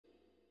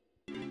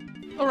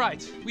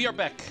Alright, we are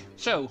back.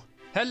 So,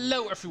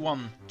 hello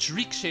everyone,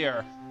 Treecks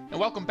here, and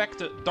welcome back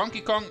to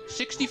Donkey Kong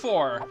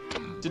 64.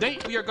 Today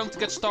we are going to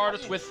get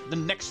started with the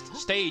next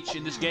stage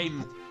in this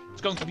game.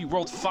 It's going to be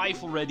World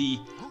 5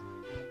 already.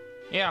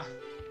 Yeah,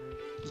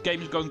 this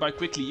game is going by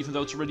quickly, even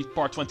though it's already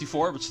part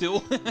 24, but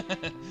still.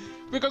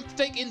 We're going to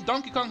take in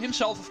Donkey Kong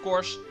himself, of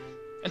course,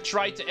 and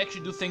try to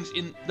actually do things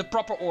in the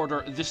proper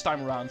order this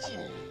time around.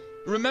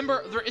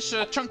 Remember, there is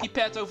a chunky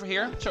pad over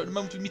here, so the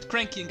moment we meet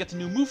Cranky and get a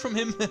new move from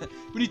him,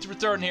 we need to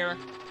return here.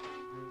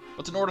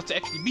 But in order to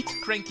actually meet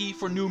Cranky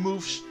for new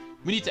moves,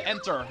 we need to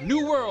enter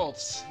new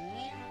worlds.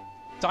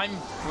 Time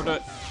for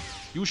the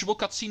usual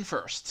cutscene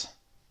first.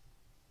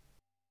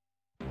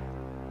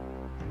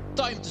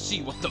 Time to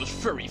see what those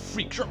furry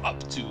freaks are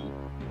up to.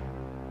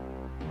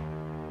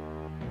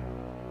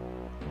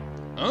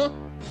 Huh?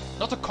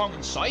 Not a Kong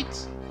in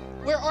sight?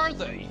 Where are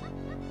they?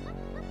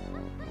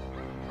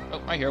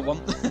 Oh, I hear one.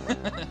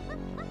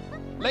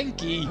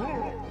 Lanky!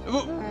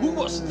 Who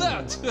was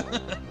that?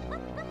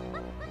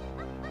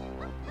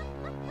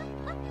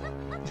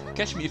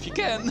 Catch me if you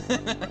can.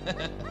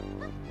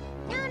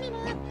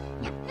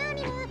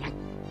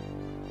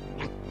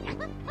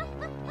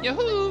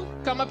 Yahoo!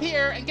 Come up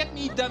here and get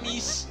me,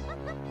 dummies!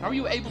 How are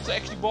you able to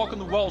actually walk on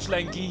the walls,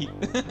 Lanky?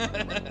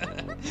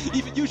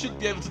 Even you should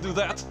be able to do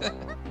that.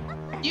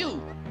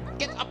 You!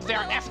 Get up there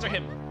after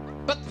him!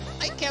 But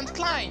I can't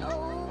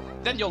climb!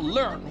 Then you'll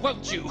learn,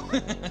 won't you?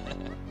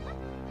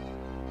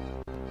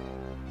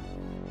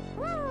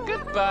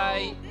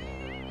 Goodbye!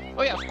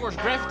 Oh yeah, of course,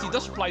 gravity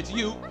does apply to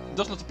you. It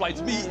does not apply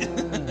to me.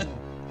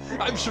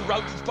 I'm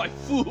surrounded by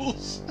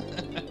fools.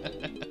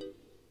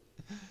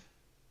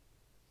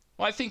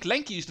 Well, I think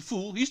Lanky is the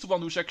fool. He's the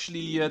one who's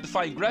actually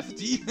defying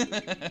gravity.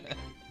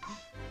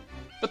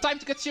 But time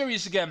to get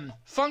serious again.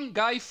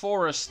 Fungi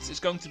Forest is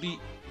going to be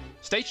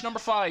stage number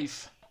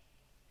 5.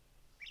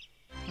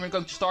 We're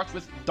going to start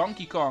with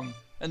Donkey Kong.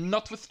 And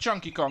not with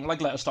Chunky Kong, like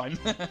last time.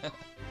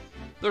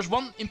 There's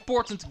one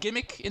important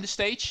gimmick in the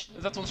stage.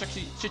 That one's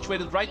actually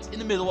situated right in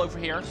the middle over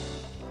here.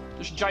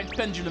 There's a giant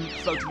pendulum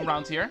floating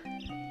around here.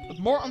 But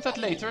more on that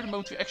later, the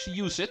moment we actually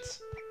use it.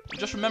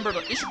 Just remember,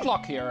 there is a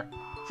clock here.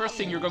 First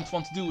thing you're going to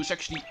want to do is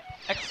actually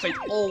activate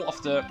all of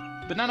the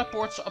banana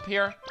ports up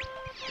here.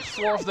 There's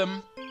 4 of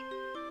them.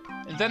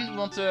 And then we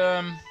want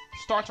to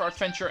start our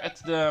adventure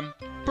at the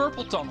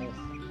purple tunnel.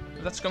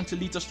 That's going to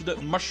lead us to the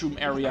mushroom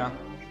area.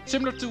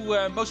 Similar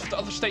to most of the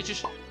other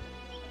stages.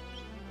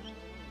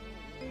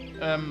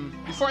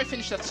 Before I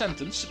finish that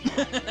sentence.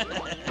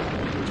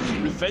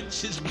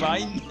 Revenge is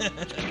mine.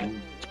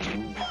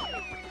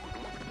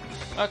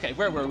 Okay,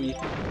 where were we?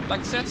 Like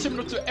I said,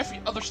 similar to every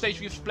other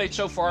stage we've played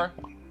so far.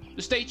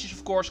 The stage is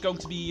of course going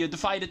to be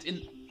divided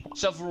in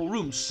several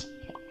rooms.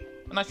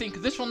 And I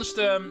think this one is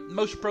the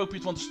most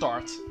appropriate one to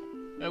start.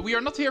 We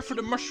are not here for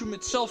the mushroom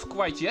itself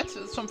quite yet.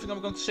 That's something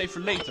I'm going to save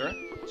for later.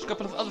 There's a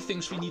couple of other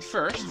things we need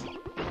first.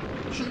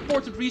 There's an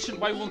important reason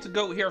why we want to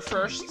go here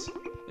first.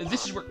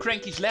 This is where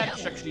Cranky's lab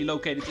is actually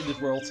located in this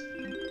world.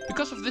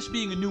 Because of this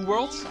being a new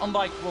world,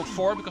 unlike World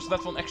 4, because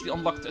that one actually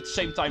unlocked at the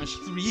same time as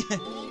 3,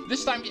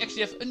 this time we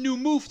actually have a new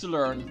move to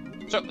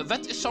learn. So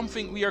that is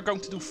something we are going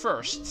to do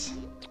first.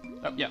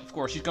 Oh yeah, of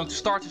course, he's going to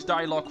start his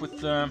dialogue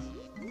with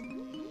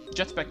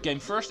Jetpack game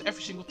first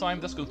every single time.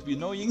 That's going to be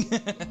annoying.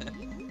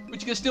 But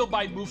you can still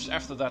buy moves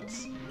after that.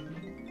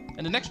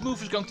 And the next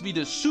move is going to be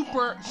the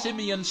Super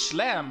Simian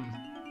Slam.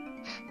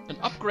 An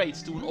upgrade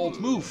to an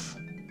old move.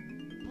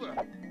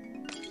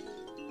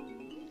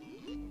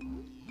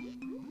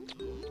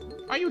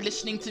 Are you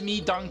listening to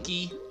me,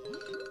 Donkey?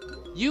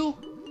 You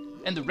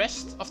and the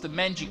rest of the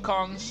Mangy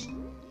Kongs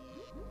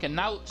can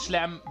now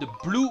slam the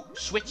blue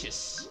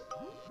switches.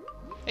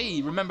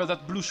 Hey, remember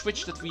that blue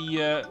switch that we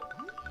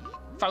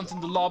found in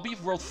the lobby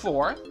of World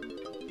 4?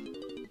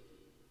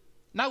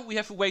 Now we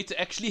have a way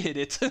to actually hit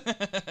it.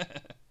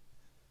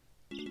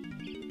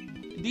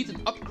 Indeed,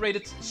 an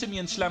upgraded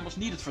Simian Slam was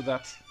needed for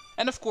that.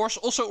 And of course,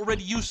 also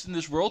already used in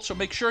this world, so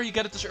make sure you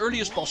get it as early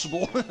as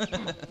possible.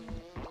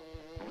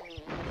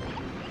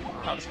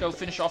 Now let's go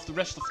finish off the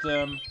rest of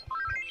the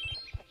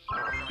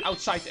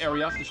outside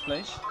area of this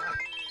place.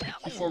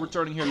 Before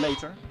returning here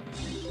later.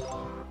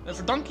 And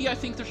for Donkey, I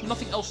think there's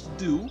nothing else to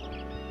do.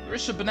 There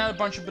is a banana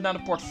bunch of Banana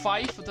Port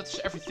 5, but that's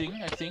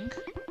everything, I think.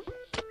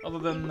 Other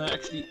than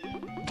actually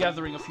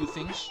gathering a few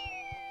things.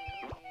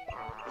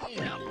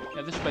 Yeah,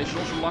 this place is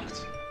also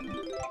locked.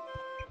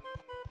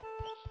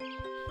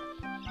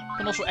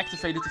 Can also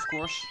activate it, of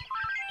course.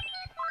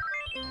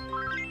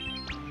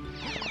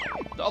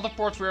 The other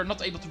port we're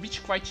not able to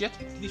reach quite yet,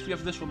 but at least we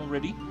have this one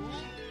already.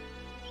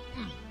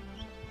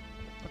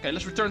 Okay,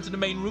 let's return to the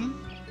main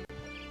room.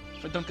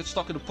 So I don't get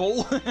stuck in a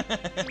pole.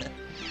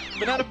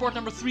 Banana port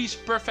number 3 is a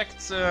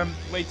perfect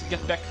way to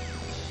get back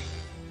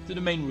to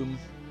the main room.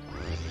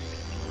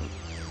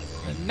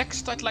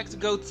 Next, I'd like to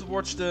go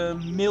towards the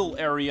mill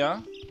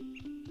area.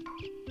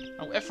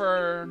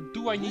 However,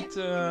 do I need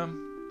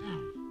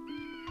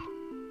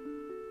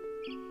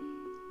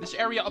this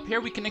area up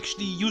here, we can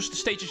actually use the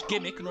stage's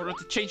gimmick in order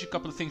to change a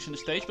couple of things in the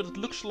stage, but it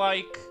looks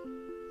like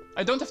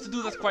I don't have to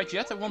do that quite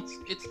yet. I want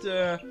it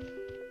to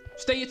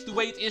stay it the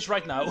way it is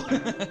right now.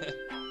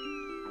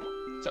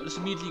 So let's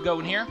immediately go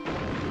in here.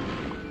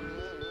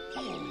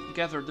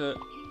 Gather the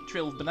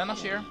trail of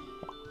bananas here.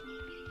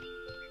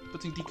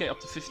 Putting DK up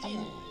to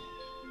 15.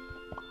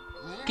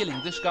 Killing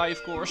this guy,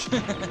 of course.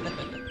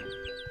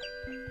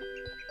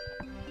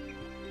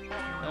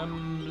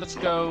 Let's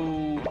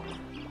go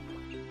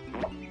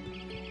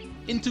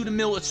into the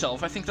mill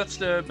itself. I think that's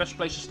the best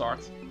place to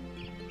start.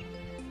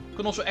 You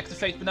can also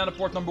activate banana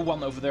port number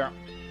 1 over there.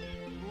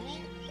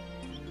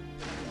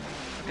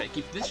 Okay,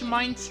 keep this in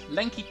mind.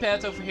 Lanky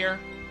pad over here.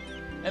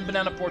 And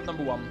banana port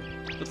number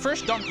 1. But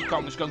first Donkey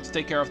Kong is going to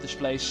take care of this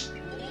place.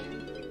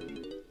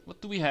 What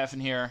do we have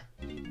in here?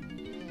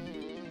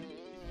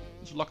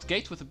 There's a locked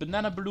gate with a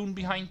banana balloon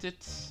behind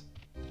it.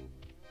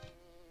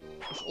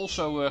 There's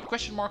also a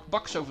question mark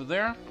box over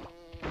there.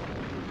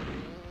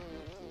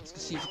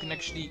 Let's see if we can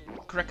actually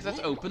crack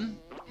that open.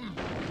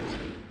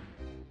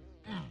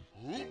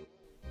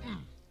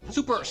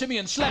 Super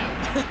Simian Slam!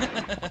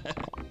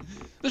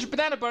 There's a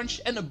banana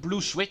bunch and a blue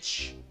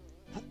switch.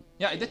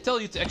 Yeah, I did tell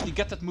you to actually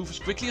get that move as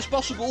quickly as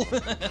possible.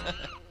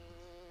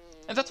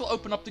 And that will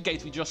open up the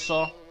gate we just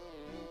saw.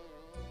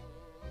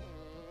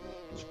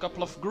 There's a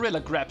couple of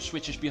gorilla grab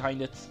switches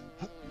behind it.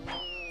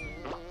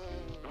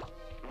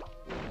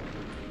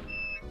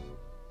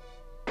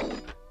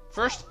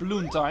 First,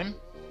 balloon time.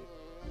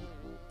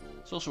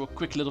 It's also a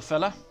quick little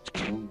fella.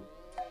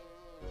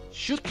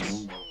 Shoot!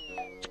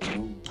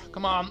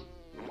 Come on.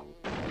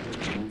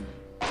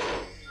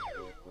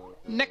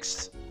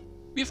 Next,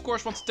 we of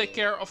course want to take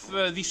care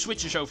of these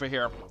switches over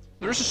here.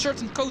 There is a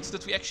certain code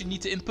that we actually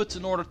need to input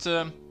in order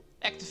to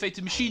activate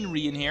the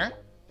machinery in here.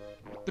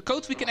 The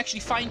code we can actually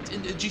find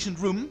in the adjacent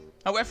room.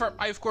 However,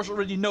 I of course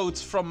already know it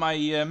from my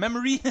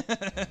memory.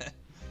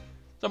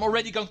 So I'm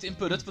already going to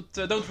input it, but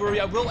don't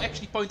worry, I will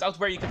actually point out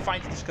where you can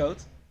find this code.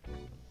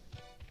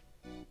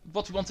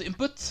 What we want to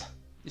input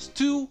is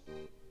 2,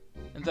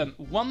 and then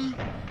 1,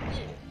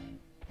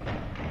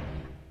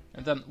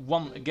 and then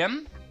 1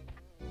 again.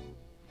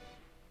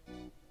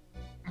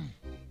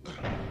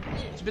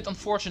 It's a bit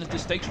unfortunate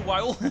this takes a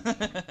while.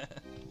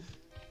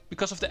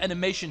 Because of the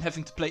animation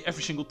having to play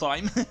every single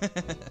time.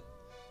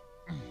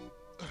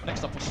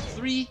 Next up was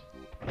 3,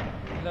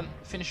 and then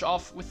finish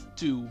off with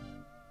 2.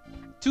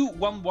 2,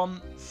 1,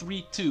 1,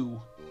 3,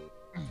 2.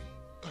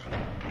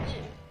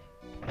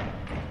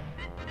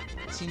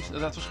 It seems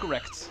that was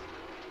correct.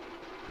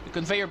 The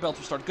conveyor belt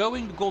will start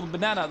going. The golden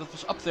banana that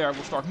was up there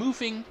will start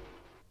moving.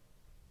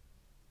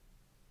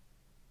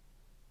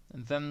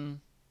 And then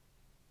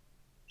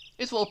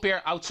it will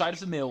appear outside of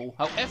the mill.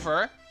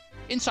 However,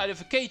 inside of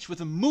a cage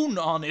with a moon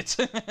on it.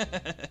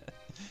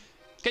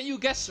 Can you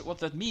guess what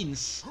that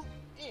means?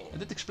 I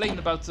did explain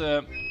about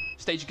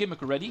stage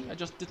gimmick already. I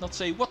just did not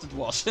say what it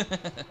was.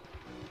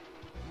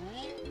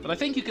 But I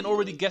think you can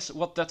already guess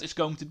what that is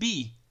going to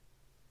be.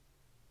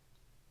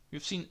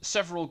 We've seen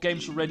several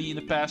games already in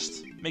the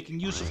past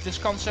making use of this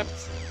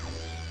concept.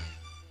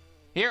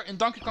 Here in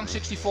Donkey Kong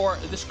 64,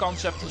 this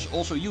concept is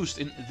also used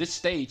in this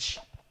stage.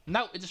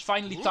 Now it is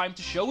finally time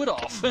to show it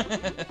off.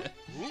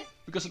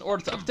 Because in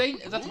order to obtain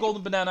that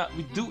golden banana,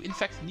 we do in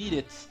fact need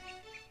it.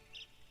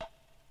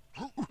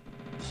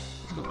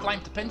 Let's go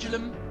climb the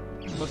pendulum.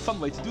 It's a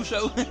fun way to do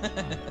so.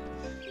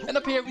 And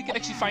up here we can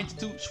actually find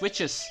 2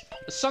 switches.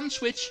 A sun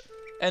switch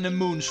and a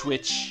moon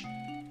switch.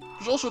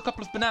 There's also a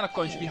couple of banana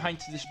coins behind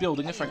this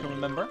building, if I can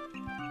remember.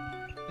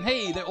 And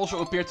hey, they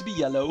also appear to be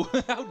yellow.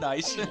 How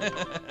nice.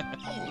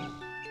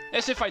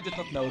 As if I did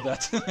not know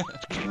that.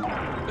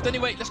 But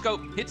anyway, let's go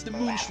hit the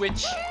moon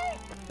switch.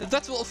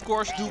 That will of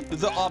course do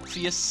the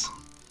obvious.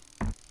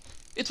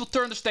 It will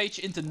turn the stage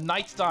into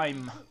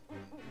nighttime.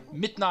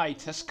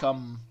 Midnight has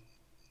come.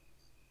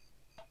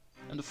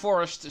 And the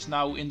forest is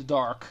now in the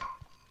dark.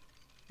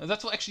 And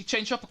that will actually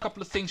change up a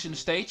couple of things in the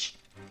stage.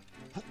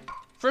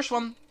 First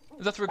one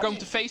that we're going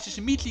to face is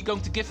immediately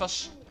going to give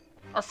us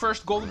our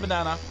first golden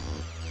banana.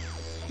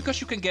 Because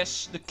you can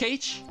guess, the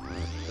cage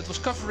that was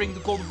covering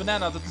the golden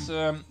banana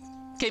that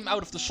came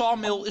out of the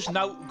sawmill is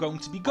now going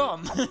to be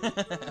gone.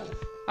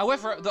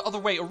 However, the other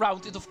way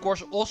around, it of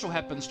course also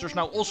happens. There's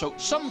now also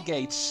some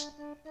gates,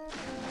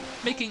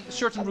 making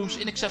certain rooms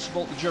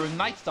inaccessible during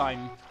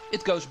nighttime.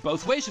 It goes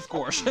both ways, of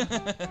course.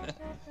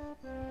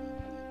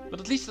 But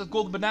at least that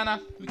golden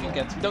banana we can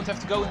get. We don't have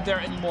to go in there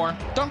anymore.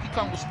 Donkey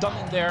Kong was done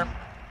in there.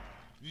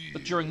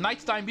 But during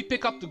nighttime we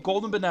pick up the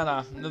golden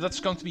banana. And that's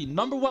going to be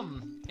number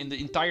 1 in the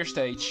entire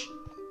stage.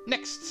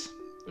 Next,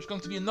 there's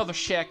going to be another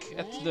shack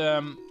at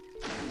the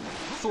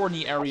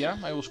thorny area,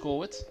 I will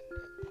call it.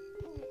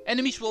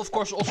 Enemies will of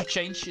course also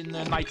change in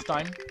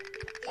nighttime.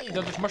 You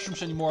don't have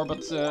mushrooms anymore,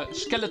 but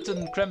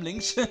skeleton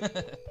gremlins.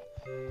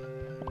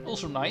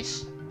 Also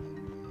nice.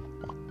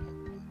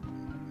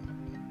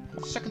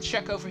 Second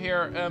shack over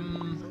here.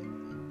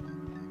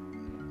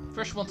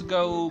 First we want to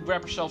go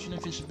grab ourselves an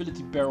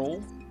invincibility barrel.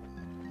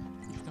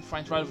 Which we can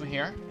find right over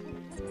here.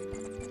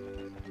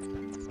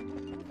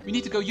 We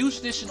need to go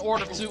use this in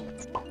order to...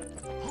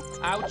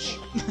 Ouch.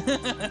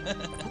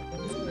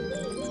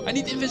 I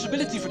need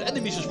invisibility for the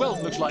enemies as well,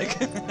 it looks like.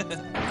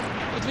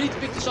 But we need to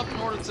pick this up in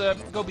order to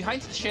go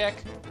behind the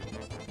shack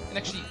and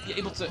actually be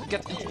able to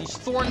get into these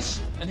thorns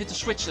and hit the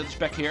switch that is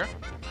back here.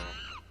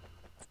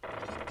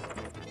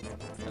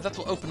 And that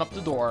will open up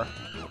the door.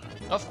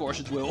 Of course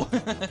it will.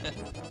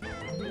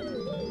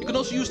 You can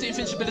also use the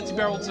invincibility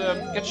barrel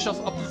to get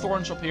yourself up the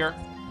thorns up here.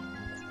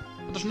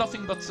 But there's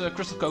nothing but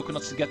crystal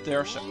coconuts to get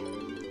there, so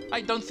I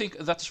don't think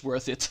that is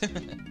worth it.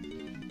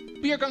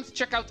 We are going to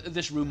check out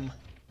this room.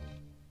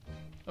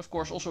 Of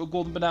course, also a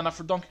golden banana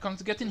for Donkey Kong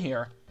to get in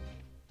here.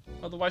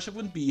 Otherwise I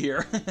wouldn't be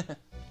here.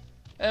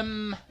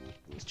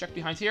 Let's check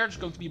behind here. There's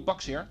going to be a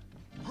box here.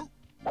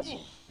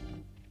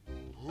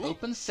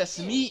 Open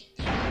sesame.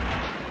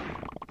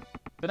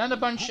 Banana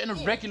bunch and a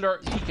regular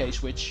DK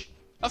switch.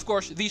 Of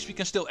course, these we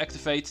can still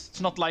activate. It's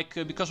not like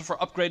because of our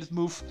upgraded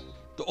move,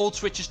 the old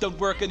switches don't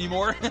work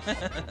anymore.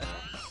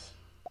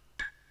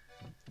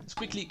 Let's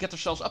quickly get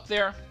ourselves up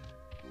there.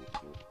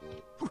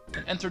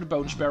 And enter the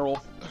bonus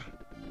barrel.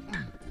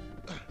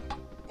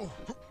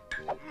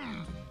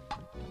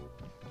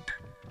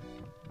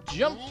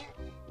 Jump.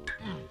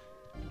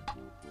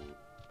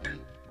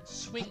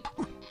 Swing.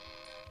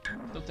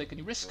 Don't take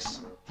any risks.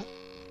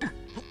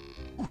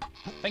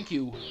 Thank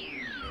you.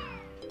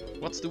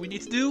 What do we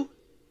need to do?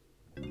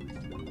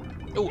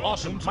 Oh,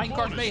 awesome.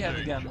 Minecart Mayhem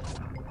again.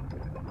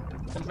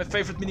 One of my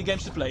favorite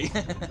minigames to play.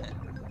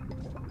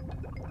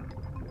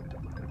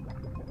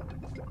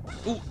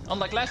 Ooh,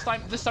 unlike last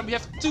time, this time we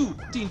have 2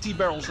 TNT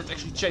barrels that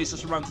actually chase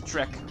us around the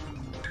track.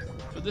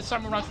 So this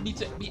time around we need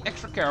to be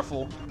extra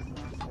careful.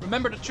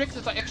 Remember the trick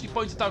that I actually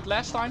pointed out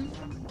last time?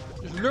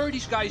 Just lure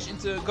these guys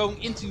into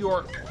going into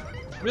your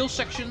rail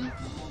section.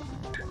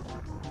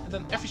 And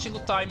then every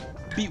single time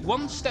be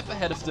 1 step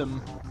ahead of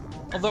them.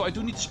 Although I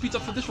do need to speed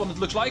up for this one, it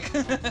looks like.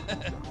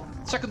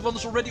 Second one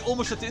is already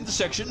almost at the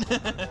intersection.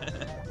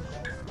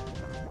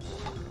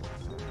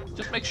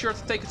 Just make sure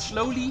to take it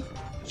slowly,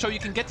 so you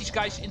can get these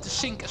guys into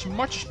sync as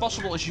much as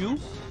possible as you.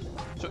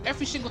 So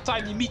every single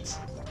time you meet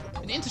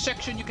an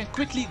intersection, you can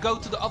quickly go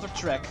to the other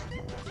track.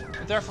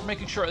 And therefore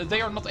making sure that they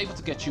are not able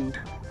to get you.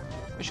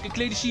 As you can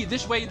clearly see,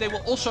 this way they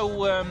will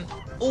also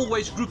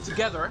always group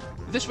together.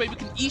 This way we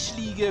can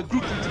easily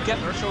group them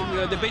together,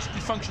 so they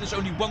basically function as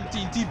only 1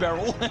 TNT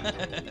barrel.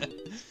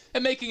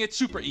 And making it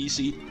super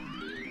easy.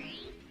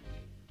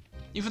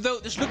 Even though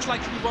this looks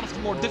like to be one of the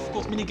more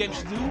difficult minigames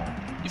to do,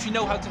 if you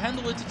know how to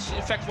handle it, it's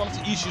in fact one of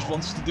the easiest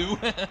ones to do.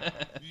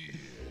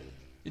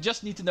 You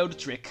just need to know the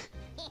trick.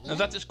 And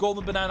that is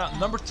golden banana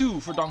number 2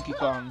 for Donkey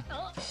Kong.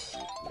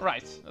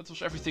 Right, that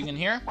was everything in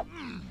here.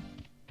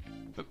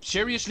 But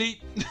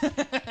seriously?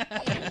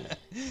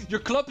 Your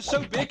club is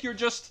so big, you're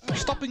just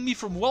stopping me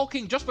from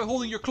walking just by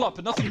holding your club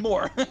and nothing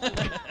more.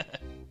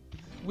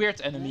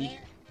 Weird enemy.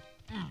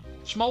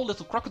 Small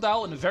little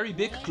crocodile and a very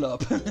big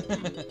club.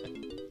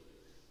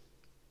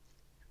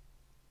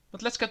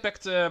 But let's get back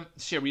to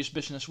serious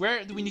business.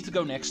 Where do we need to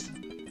go next?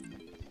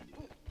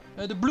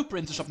 The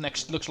blueprint is up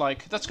next, looks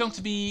like. That's going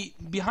to be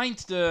behind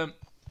the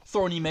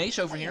thorny maze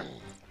over here.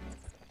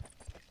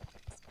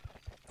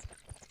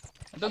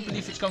 I don't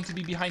believe it's going to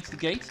be behind the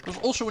gate. There's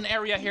also an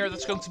area here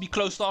that's going to be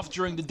closed off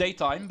during the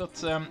daytime,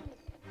 but in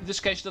this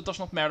case that does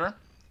not matter.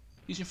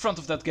 He's in front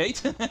of that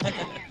gate.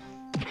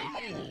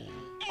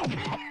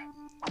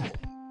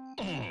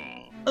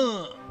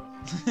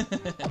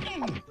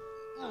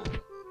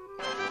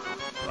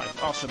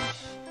 Right, awesome.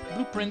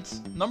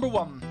 Blueprint number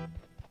 1.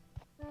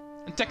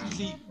 And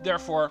technically,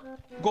 therefore,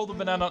 golden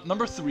banana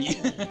number 3.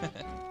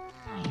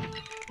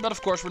 But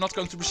of course, we're not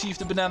going to receive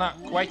the banana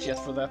quite yet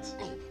for that.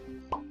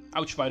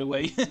 Ouch, by the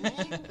way.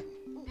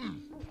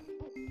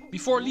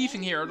 Before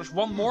leaving here, there's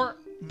one more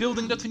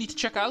building that we need to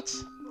check out.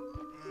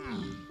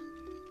 And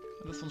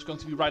this one's going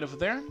to be right over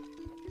there.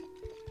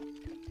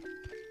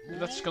 And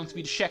that's going to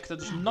be the shack that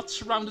is not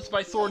surrounded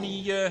by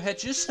thorny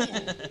hedges.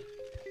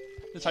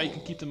 That's how you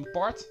can keep them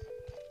apart.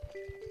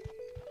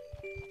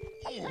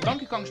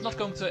 Donkey Kong's not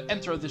going to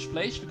enter this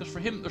place, because for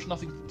him there's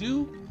nothing to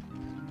do.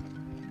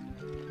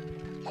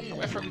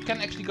 However, we can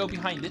actually go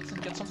behind it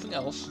and get something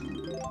else.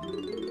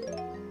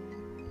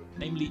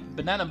 Namely,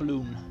 banana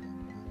balloon.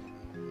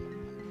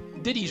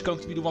 Diddy is going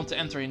to be the one to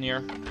enter in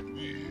here.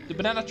 The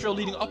banana trail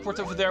leading upward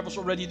over there was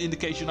already an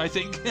indication, I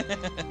think.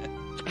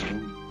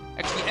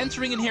 Actually,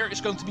 entering in here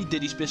is going to be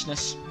Diddy's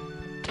business.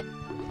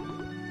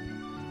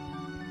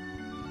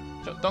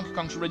 So, Donkey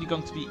Kong's already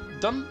going to be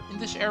done in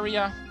this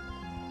area.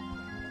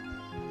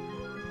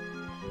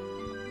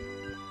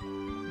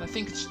 And I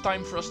think it's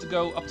time for us to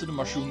go up to the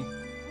mushroom.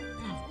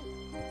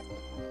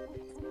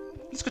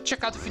 Let's go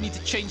check out if we need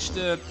to change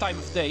the time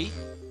of day.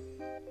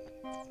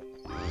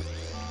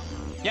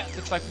 Yeah, it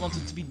looks like we want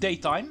it to be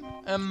daytime.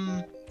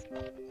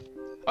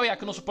 Oh yeah, I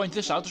can also point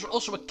this out. There's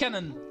also a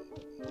cannon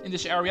in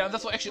this area. And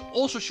that will actually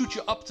also shoot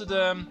you up to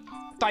the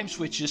time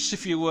switches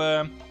if you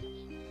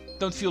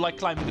don't feel like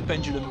climbing the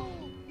pendulum.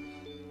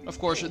 Of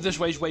course, this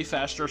way is way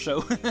faster,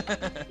 so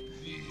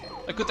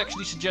I could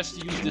actually suggest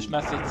to use this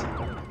method.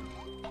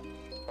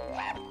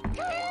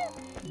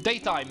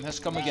 Daytime has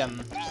come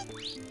again.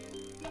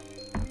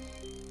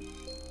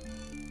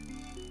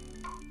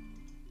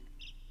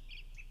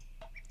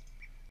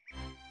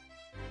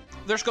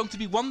 there's going to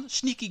be one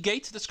sneaky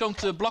gate that's going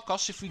to block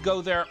us if we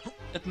go there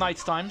at night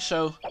time,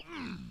 so...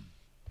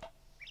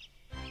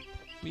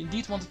 We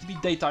indeed want it to be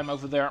daytime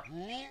over there.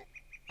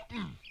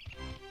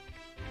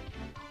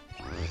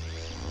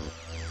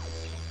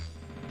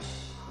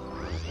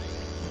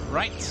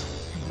 Right.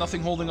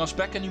 Nothing holding us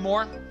back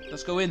anymore.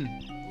 Let's go in.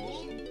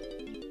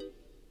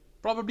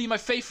 Probably my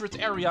favorite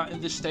area in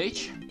this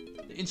stage.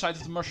 The inside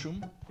of the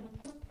mushroom.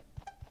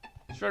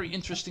 It's very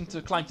interesting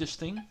to climb this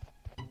thing.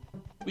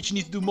 Which you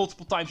need to do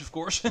multiple times, of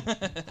course.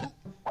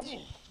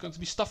 It's going to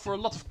be stuff for a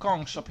lot of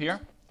Kongs up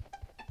here.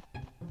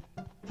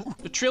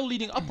 The trail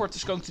leading upward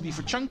is going to be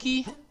for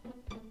Chunky.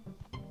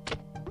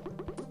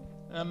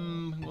 We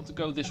want to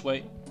go this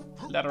way.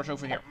 Ladders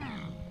over here.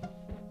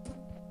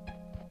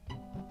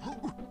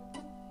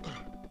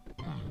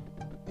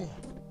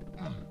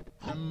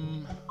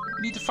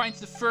 We need to find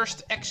the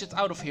first exit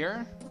out of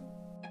here.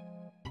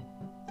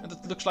 And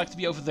it looks like to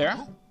be over there.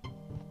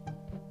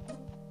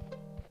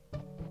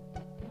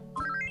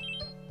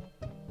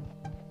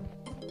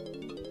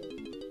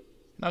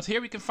 Now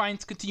here we can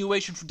find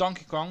continuation for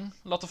Donkey Kong.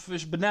 A lot of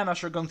his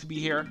bananas are going to be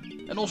here.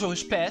 And also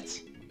his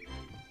pet.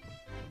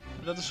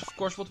 And that is of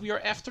course what we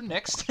are after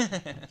next.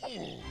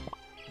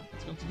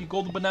 It's going to be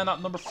golden banana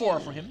number 4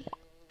 for him.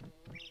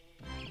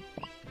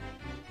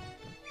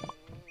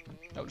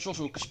 Oh, there's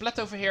also a Splat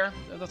over here.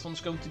 That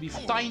one's going to be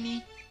for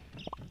Tiny.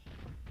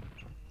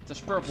 It has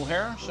purple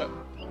hair, so...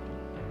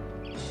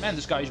 Man,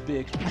 this guy is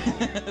big.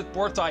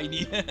 Poor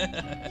Tiny.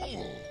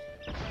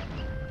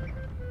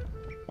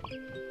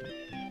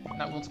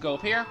 Now we want to go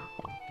up here.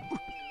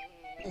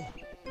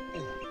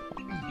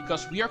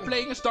 Because we are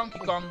playing as Donkey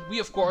Kong, we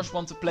of course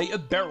want to play a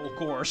barrel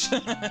course.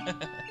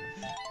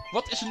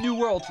 What is a new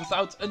world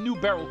without a new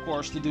barrel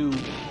course to do?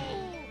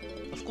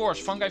 Of course,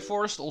 Fungi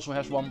Forest also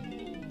has one.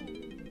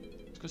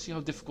 Let's see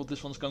how difficult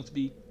this one's going to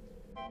be.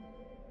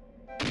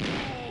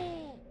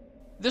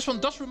 This one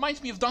does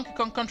remind me of Donkey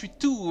Kong Country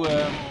 2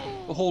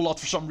 a whole lot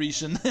for some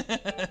reason.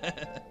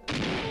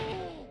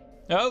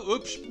 Oh,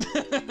 oops.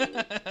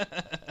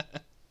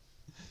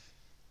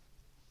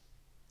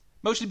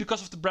 Mostly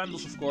because of the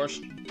brambles, of course.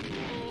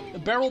 A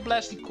barrel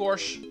blasting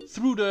course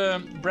through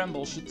the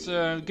brambles.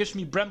 It gives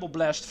me Bramble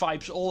Blast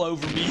vibes all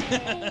over me.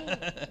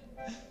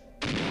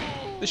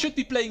 They should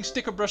be playing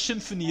Sticker Brush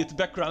Symphony at the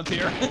background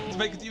here to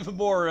make it even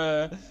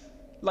more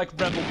like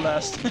Bramble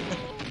Blast.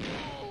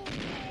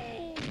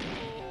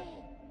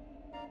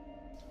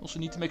 Also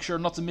need to make sure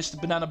not to miss the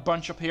banana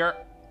bunch up here.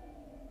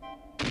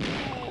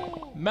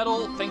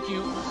 Medal, thank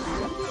you.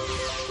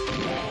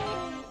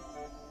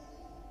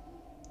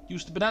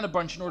 Use the banana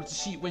bunch in order to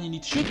see when you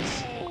need to shoot.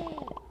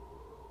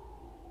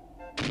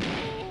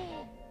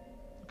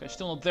 Okay,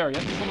 still not there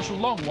yet. This one is a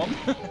long one.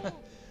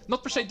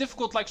 Not per se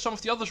difficult like some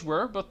of the others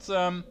were, but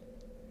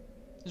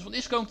this one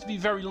is going to be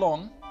very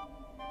long.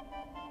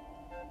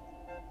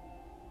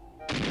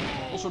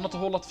 Also not a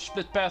whole lot of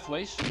split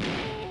pathways.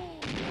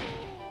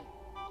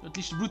 At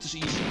least the route is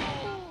easy.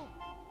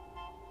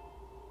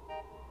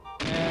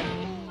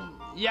 And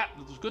yeah,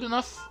 that was good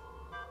enough.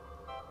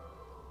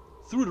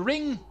 Through the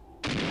ring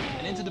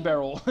and into the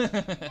barrel. And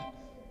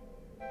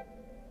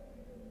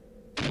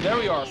there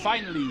we are,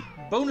 finally.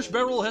 Bonus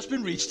barrel has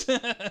been reached. Then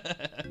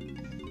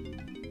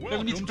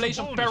we need to play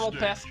some Barrel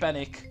Path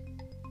Panic.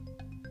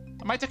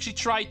 I might actually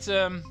try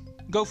to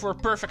go for a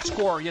perfect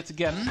score yet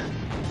again.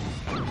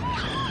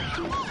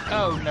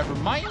 Oh, never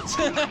mind.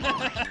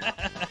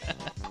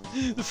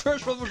 The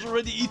first one was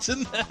already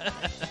eaten.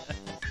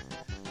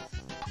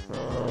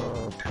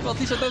 Well, at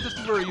least I don't have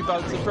to worry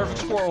about the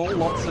perfect score a whole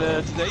lot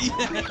today.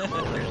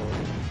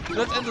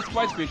 That ended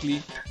quite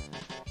quickly.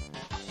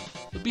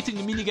 But beating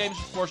the minigames is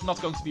of course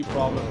not going to be a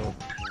problem.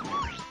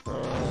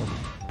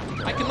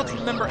 I cannot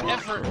remember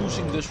ever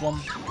losing this one.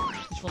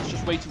 This one's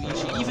just way too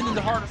easy. Even in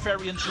the harder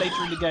variants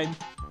later in the game.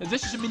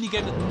 This is a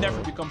minigame that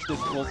never becomes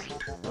difficult.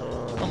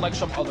 Unlike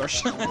some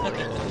others.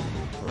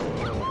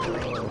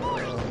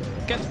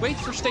 Can't wait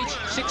for stage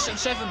 6 and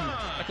 7.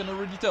 I can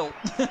already tell.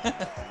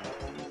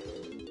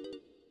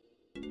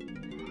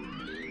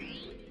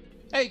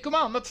 Hey, come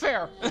on, not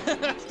fair.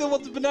 I still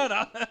want the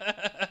banana.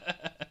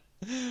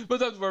 But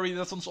don't worry,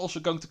 that one's also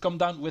going to come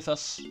down with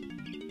us.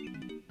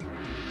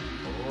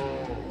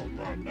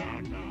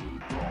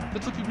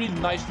 That would be really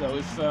nice though,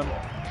 if you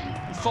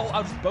fall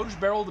out of the bonus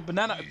barrel, the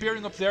banana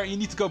appearing up there, and you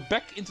need to go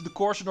back into the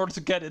course in order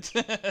to get it.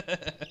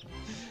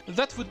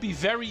 That would be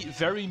very,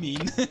 very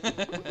mean.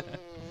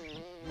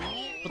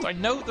 But I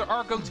know there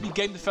are going to be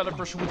game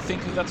developers who would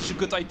think that is a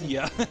good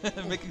idea.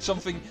 Making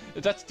something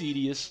that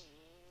tedious.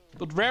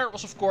 But Rare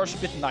was of course a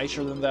bit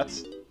nicer than that.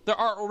 There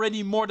are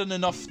already more than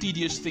enough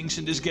tedious things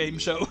in this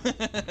game, so...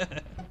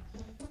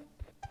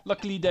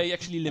 Luckily they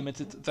actually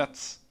limited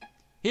that.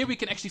 Here we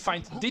can actually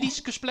find Diddy's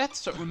Splat,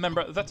 so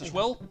remember that as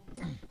well.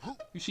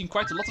 We've seen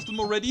quite a lot of them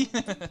already.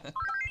 And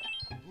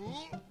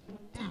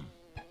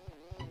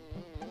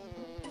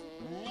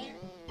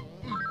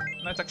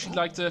I'd actually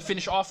like to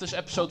finish off this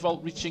episode while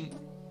reaching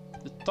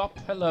the top.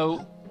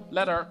 Hello.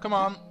 Ladder, come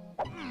on.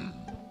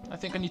 I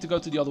think I need to go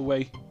to the other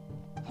way.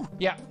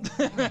 Yeah.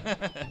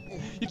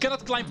 You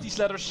cannot climb these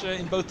ladders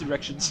in both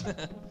directions.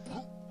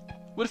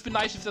 Would have been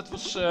nice if that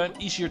was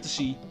easier to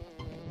see.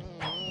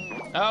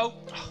 Oh.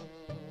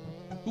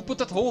 Who put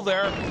that hole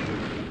there?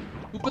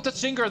 Who put that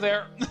zinger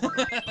there?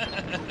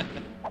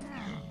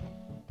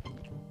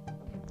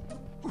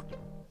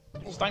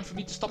 It's time for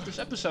me to stop this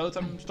episode.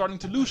 I'm starting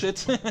to lose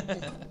it.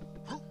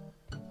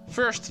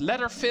 First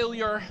ladder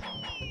failure,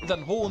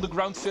 then hole in the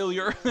ground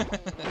failure.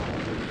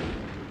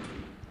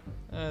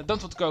 Don't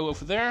want to go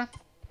over there.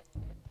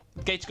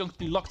 The gate's going to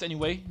be locked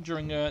anyway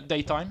during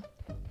daytime.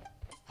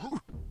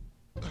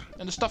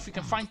 And the stuff you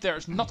can find there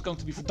is not going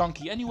to be for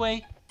Donkey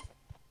anyway.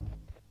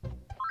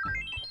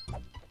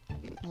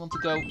 You want to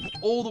go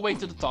all the way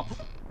to the top.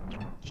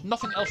 There's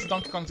nothing else for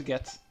Donkey Kong to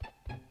get.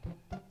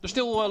 There's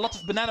still a lot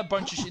of banana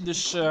bunches in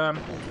this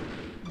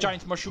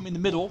giant mushroom in the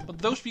middle, but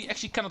those we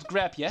actually cannot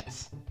grab yet.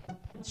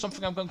 It's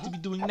something I'm going to be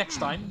doing next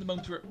time, the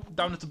moment we're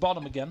down at the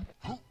bottom again.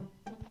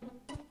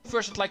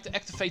 First, I'd like to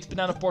activate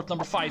banana port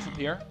number 5 up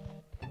here.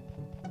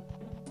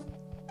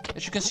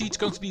 As you can see, it's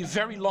going to be a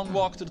very long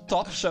walk to the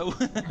top, so...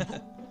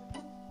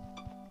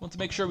 Want to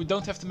make sure we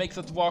don't have to make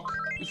that walk,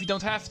 if we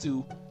don't have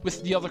to,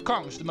 with the other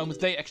Kongs, the moment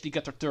they actually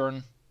get their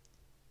turn.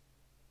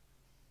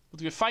 But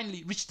we have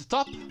finally reached the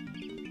top.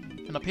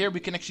 And up here we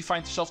can actually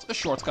find ourselves a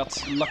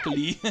shortcut,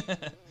 luckily.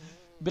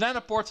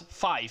 Banana port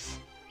 5.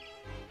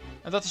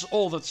 And that is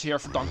all that's here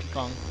for Donkey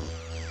Kong.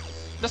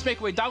 Let's make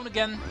our way down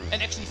again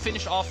and actually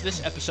finish off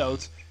this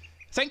episode.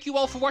 Thank you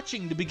all for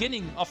watching the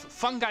beginning of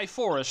Fungi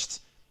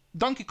Forest.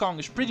 Donkey Kong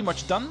is pretty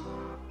much done.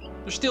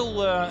 There's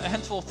still a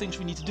handful of things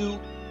we need to do.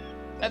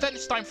 And then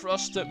it's time for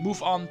us to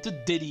move on to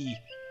Diddy.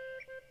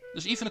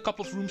 There's even a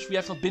couple of rooms we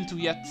have not been to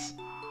yet.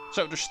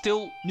 So there's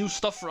still new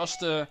stuff for us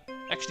to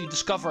actually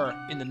discover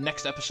in the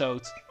next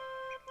episode.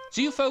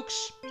 See you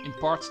folks in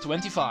part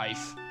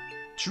 25.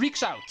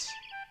 Treecks out!